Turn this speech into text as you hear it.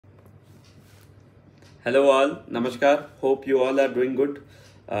Hello all, Namaskar. Hope you all are doing good.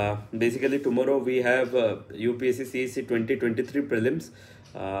 Basically, tomorrow we have UPSC CSE 2023 Prelims.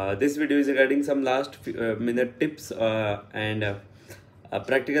 This video is regarding some last minute tips and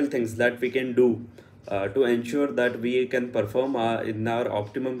practical things that we can do to ensure that we can perform in our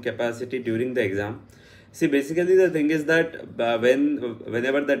optimum capacity during the exam. See, basically the thing is that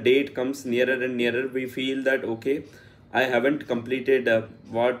whenever the date comes nearer and nearer, we feel that okay, I haven't completed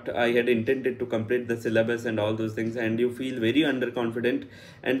what I had intended to complete the syllabus and all those things, and you feel very underconfident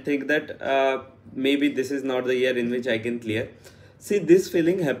and think that maybe this is not the year in which I can clear. See, this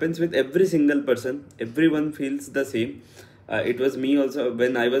feeling happens with every single person. Everyone feels the same. It was me also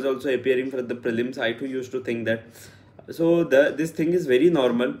when I was also appearing for the prelims. I too used to think that. So this thing is very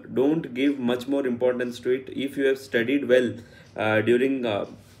normal. Don't give much more importance to it. If you have studied well during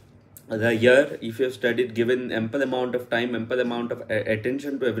the year, if you have studied, given ample amount of time, ample amount of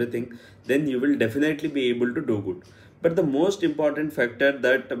attention to everything, then you will definitely be able to do good. But the most important factor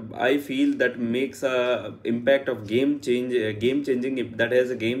that I feel that makes a impact of game changing, that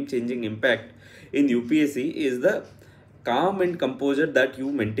has a game changing impact in UPSC is the calm and composure that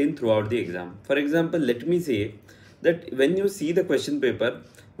you maintain throughout the exam. For example, let me say that when you see the question paper,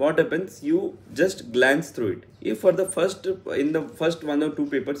 what happens, you just glance through it. If for the first in the first one or two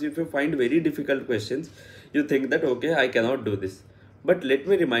papers, if you find very difficult questions, you think that okay, I cannot do this. But let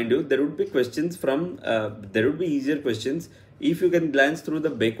me remind you, there would be questions from there would be easier questions. If you can glance through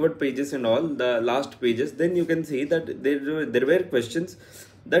the backward pages and all the last pages, then you can see that there were questions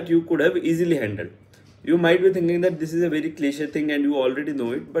that you could have easily handled. You might be thinking that this is a very cliche thing and you already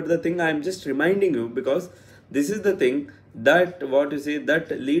know it, but the thing I am just reminding you, because this is the thing that what you say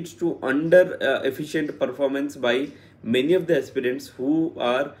that leads to under efficient performance by many of the aspirants who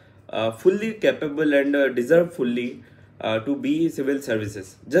are fully capable and deserve fully to be civil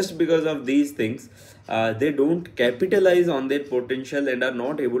services. Just because of these things, they don't capitalize on their potential and are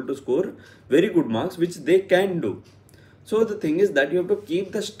not able to score very good marks, which they can do. So the thing is that you have to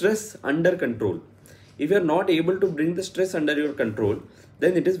keep the stress under control. If you are not able to bring the stress under your control,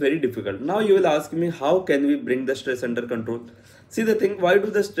 then it is very difficult. Now you will ask me, how can we bring the stress under control? See, the thing, why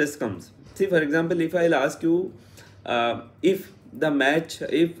do the stress comes? See, for example, if I'll ask you, if the match,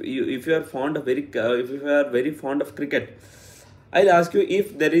 if you are fond of if you are very fond of cricket, I'll ask you,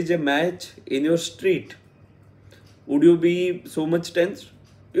 if there is a match in your street, would you be so much tense?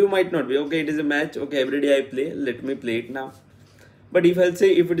 You might not be. Okay, it is a match. Okay, every day I play. Let me play it now. But if I'll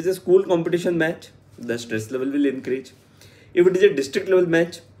say, if it is a school competition match, the stress level will increase. If it is a district level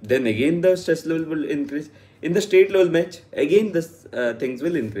match, then again the stress level will increase. In the state level match, again the things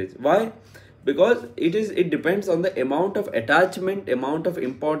will increase. Why? Because it depends on the amount of attachment, amount of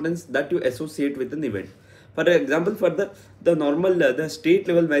importance that you associate with an event. For example, for the normal the state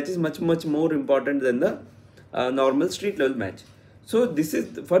level match is much more important than the normal street level match. So this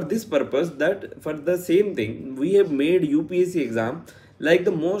is for this purpose, that for the same thing we have made UPSC exam like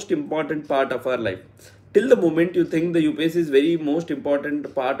the most important part of our life. Till the moment you think the UPSC is very most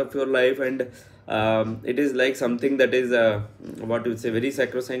important part of your life, and it is like something that is what you would say very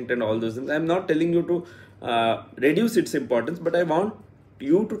sacrosanct and all those things. I am not telling you to reduce its importance, but I want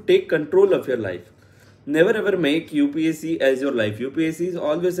you to take control of your life. Never ever make UPSC as your life. UPSC is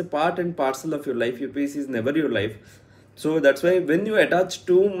always a part and parcel of your life. UPSC is never your life. So that's why when you attach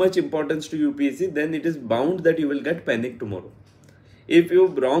too much importance to UPSC, then it is bound that you will get panic tomorrow. If you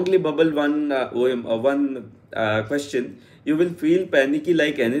wrongly bubble one question, you will feel panicky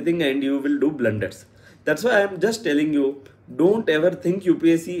like anything and you will do blunders. That's why I am just telling you, don't ever think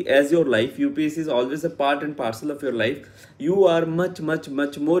UPSC as your life. UPSC is always a part and parcel of your life. You are much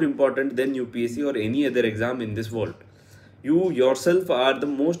more important than UPSC or any other exam in this world. You yourself are the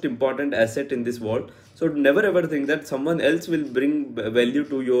most important asset in this world. So never ever think that someone else will bring value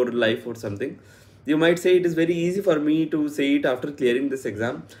to your life or something. You might say it is very easy for me to say it after clearing this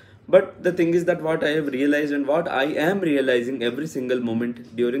exam, but the thing is that what I have realized and what I am realizing every single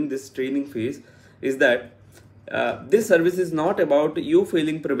moment during this training phase is that this service is not about you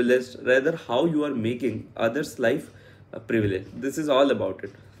feeling privileged, rather how you are making others' life privileged. This is all about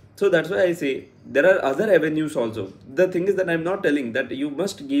it. So that's why I say there are other avenues also. The thing is that I'm not telling that you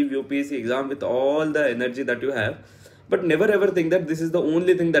must give UPSC exam with all the energy that you have, but never ever think that this is the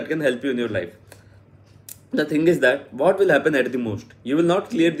only thing that can help you in your life. The thing is that what will happen at the most, you will not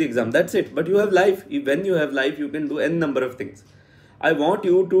clear the exam, that's it, but you have life. When you have life, you can do n number of things. I want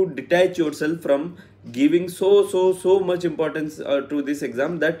you to detach yourself from giving so much importance to this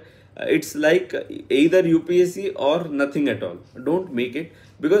exam that it's like either UPSC or nothing at all. Don't make it,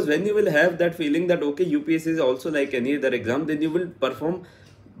 because when you will have that feeling that okay, UPSC is also like any other exam, then you will perform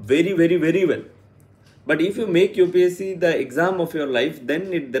very well. But if you make UPSC the exam of your life,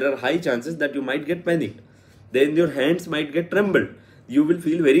 then there are high chances that you might get panicked. Then your hands might get trembled. You will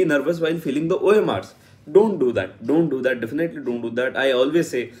feel very nervous while filling the OMRs. Don't do that. Don't do that. Definitely don't do that. I always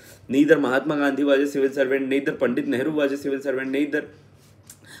say, neither Mahatma Gandhi was a civil servant, neither Pandit Nehru was a civil servant, neither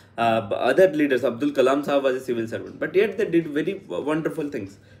other leaders, Abdul Kalam Sahab was a civil servant. But yet they did very wonderful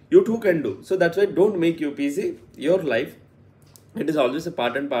things. You too can do. So that's why don't make UPSC your life. It is always a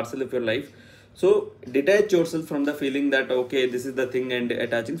part and parcel of your life. So detach yourself from the feeling that, okay, this is the thing, and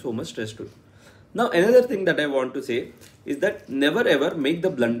attaching so much stress to it. Now, another thing that I want to say is that never ever make the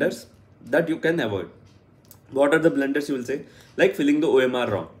blunders that you can avoid. What are the blunders you will say? Like filling the OMR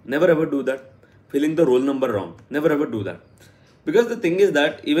wrong. Never ever do that. Filling the roll number wrong. Never ever do that. Because the thing is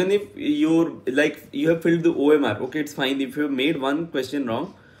that even if you have filled the OMR, okay, it's fine if you have made one question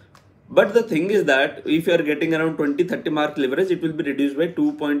wrong. But the thing is that if you are getting around 20-30 mark leverage, it will be reduced by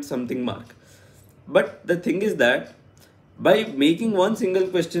 2 point something mark. But the thing is that by making one single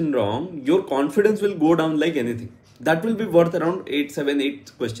question wrong, your confidence will go down like anything. That will be worth around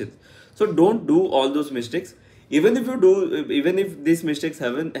 8 questions. So don't do all those mistakes. Even if these mistakes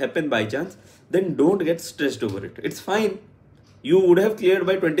happen by chance, then don't get stressed over it. It's fine. You would have cleared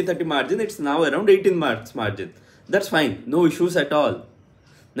by 20-30 margin. It's now around 18 marks margin. That's fine. No issues at all.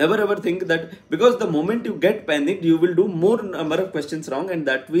 Never ever think that, because the moment you get panicked, you will do more number of questions wrong, and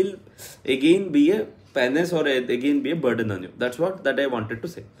that will again be a penance or again be a burden on you. That's what I wanted to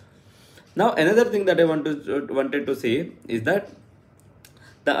say. Now, another thing that I wanted to say is that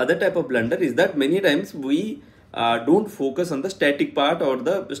the other type of blunder is that many times we don't focus on the static part, or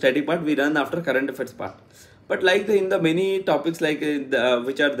the static part we run after current affairs part. But like in the many topics like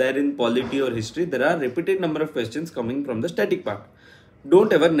which are there in polity or history, there are repeated number of questions coming from the static part.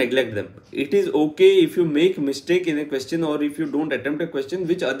 Don't ever neglect them. It is okay if you make mistake in a question, or if you don't attempt a question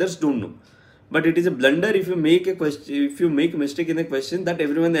which others don't know. But it is a blunder if you make a question, if you make mistake in a question that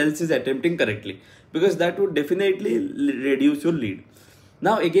everyone else is attempting correctly, because that would definitely reduce your lead.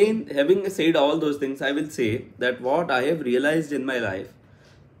 Now again, having said all those things, I will say that what I have realized in my life,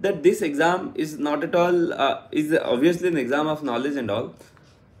 that this exam is not at all, is obviously an exam of knowledge and all,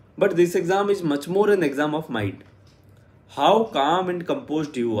 but this exam is much more an exam of mind. How calm and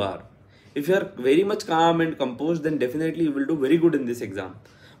composed you are. If you are very much calm and composed, then definitely you will do very good in this exam.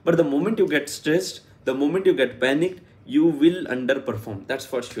 But the moment you get stressed, the moment you get panicked, you will underperform. That's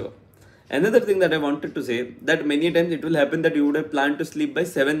for sure. Another thing that I wanted to say, that many times it will happen that you would have planned to sleep by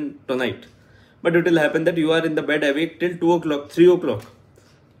 7 tonight. But it will happen that you are in the bed awake till 2 o'clock, 3 o'clock.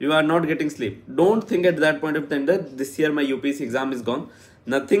 You are not getting sleep. Don't think at that point of time that this year my UPSC exam is gone.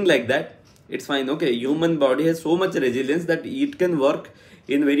 Nothing like that. It's fine. Okay, human body has so much resilience that it can work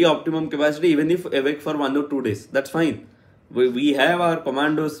in very optimum capacity even if awake for 1 or 2 days. That's fine. We have our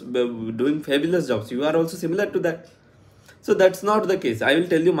commandos doing fabulous jobs. You are also similar to that. So that's not the case. I will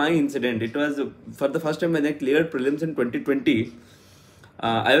tell you my incident. It was for the first time when I cleared prelims in 2020.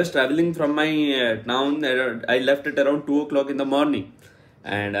 I was traveling from my town. I left at around 2 o'clock in the morning.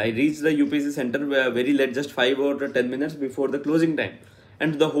 And I reached the UPSC center very late, just 5 or 10 minutes before the closing time.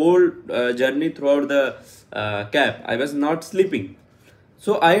 And the whole journey throughout the cab, I was not sleeping.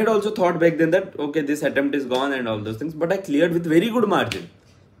 So I had also thought back then that, okay, this attempt is gone and all those things. But I cleared with very good margin.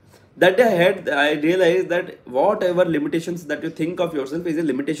 That day I realized that whatever limitations that you think of yourself is a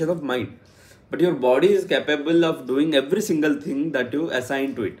limitation of mind. But your body is capable of doing every single thing that you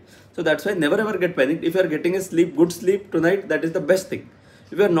assign to it. So that's why never ever get panicked. If you are getting a good sleep tonight, that is the best thing.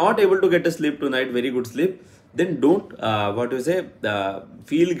 If you are not able to get a sleep tonight, very good sleep, then don't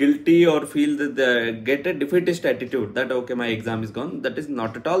feel guilty or feel that get a defeatist attitude that, okay, my exam is gone. That is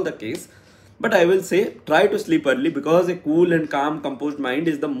not at all the case. But I will say, try to sleep early, because a cool and calm, composed mind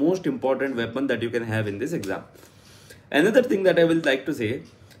is the most important weapon that you can have in this exam. Another thing that I will like to say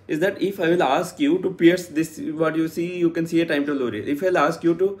is that if I will ask you to pierce this, what you see, you can see a timetable over here. If I will ask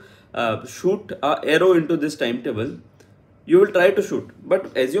you to shoot an arrow into this timetable, you will try to shoot.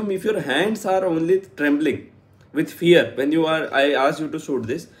 But assume if your hands are only trembling with fear when I ask you to shoot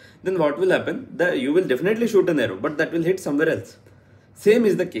this, then what will happen? You will definitely shoot an arrow, but that will hit somewhere else. Same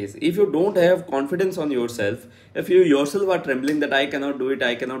is the case. If you don't have confidence on yourself, if you yourself are trembling that I cannot do it,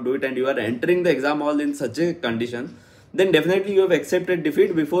 and you are entering the exam hall in such a condition, then definitely you have accepted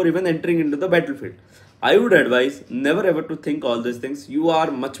defeat before even entering into the battlefield. I would advise never ever to think all these things. You are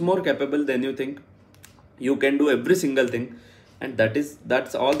much more capable than you think. You can do every single thing, and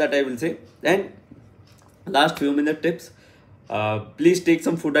that's all that I will say. And last few minute tips. Please take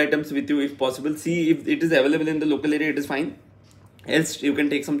some food items with you if possible. See if it is available in the local area, it is fine. Else you can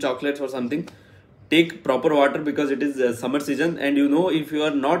take some chocolates or something. take proper water because it is summer season, and you know, if you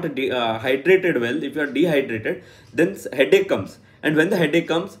are not hydrated well, if you are dehydrated, then headache comes, and when the headache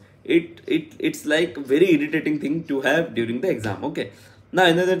comes, it's like very irritating thing to have during the exam. Okay, now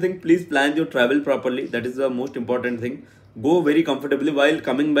another thing, please plan your travel properly. That is the most important thing. Go very comfortably while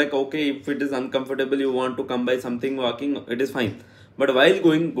coming back. Okay, if it is uncomfortable, you want to come by something walking, it is fine, but while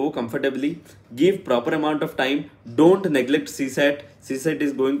going, go comfortably. Give proper amount of time. Don't neglect CSAT. CSAT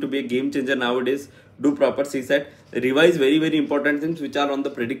is going to be a game changer nowadays. Do proper CSAT. Revise very important things which are on the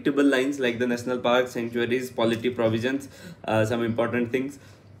predictable lines, like the national parks, sanctuaries, polity provisions, some important things.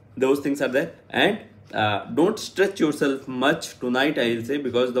 Those things are there. And don't stretch yourself much tonight, I will say,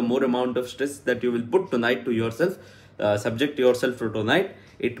 because the more amount of stress that you will put tonight to yourself, subject yourself to tonight,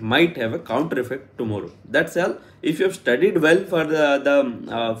 it might have a counter effect tomorrow. That's all. If you have studied well for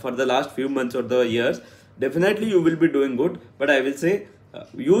the last few months or the years, definitely you will be doing good. But I will say,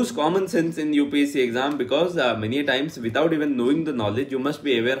 use common sense in UPSC exam, because many times, without even knowing the knowledge, you must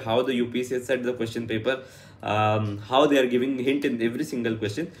be aware how the UPSC has set the question paper, how they are giving hint in every single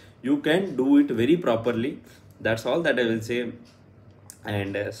question. You can do it very properly. That's all that I will say.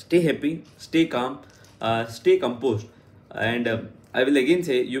 And stay happy, stay calm, stay composed. And I will again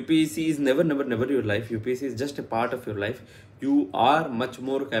say, UPSC is never your life. UPSC is just a part of your life. You are much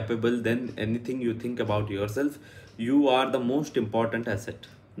more capable than anything you think about yourself. You are the most important asset.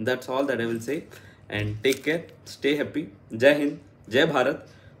 That's all that I will say. And take care, stay happy. Jai Hind, Jai Bharat.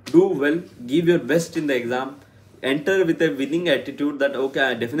 Do well, give your best in the exam. Enter with a winning attitude that,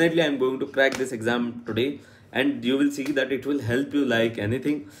 okay, definitely I am going to crack this exam today. And you will see that it will help you like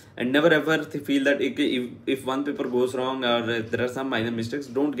anything. And never ever feel that if one paper goes wrong, or there are some minor mistakes,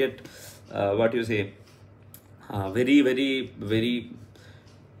 don't get what you say, very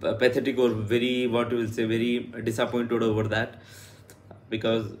pathetic, or very, what you will say, very disappointed over that,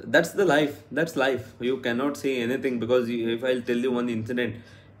 because that's the life. That's life. You cannot say anything, because if I'll tell you one incident,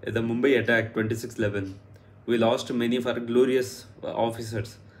 the Mumbai attack 26/11, we lost many of our glorious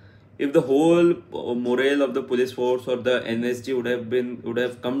officers. If the whole morale of the police force or the NSG would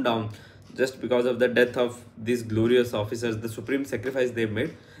have come down just because of the death of these glorious officers, the supreme sacrifice they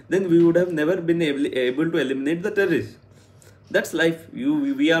made, then we would have never been able to eliminate the terrorists. That's life.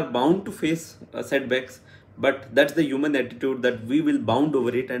 We are bound to face setbacks, but that's the human attitude, that we will bound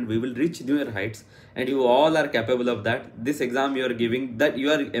over it and we will reach newer heights, and you all are capable of that. This exam you are giving, that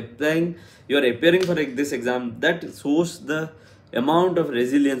you are applying, you are appearing for this exam, that shows the amount of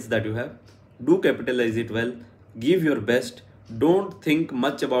resilience that you have. Do capitalize it well, give your best. Don't think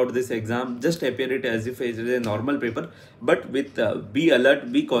much about this exam, just appear it as if it is a normal paper, but with be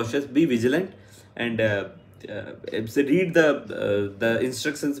alert, be cautious, be vigilant, and read the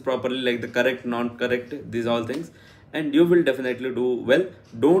instructions properly, like the correct, non-correct, these all things, and you will definitely do well.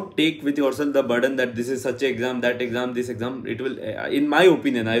 Don't take with yourself the burden that this is such an exam, that exam, this exam. It will, in my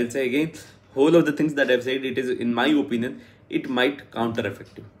opinion, I will say again, whole of the things that I've said, it is in my opinion, it might counter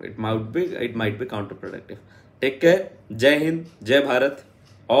effective. It might be counterproductive. Take care. Jai Hind, Jai Bharat.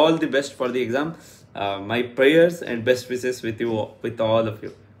 All the best for the exam. My prayers and best wishes with you, with all of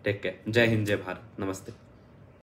you. Take care. Jai Hind, Jai Bharat. Namaste.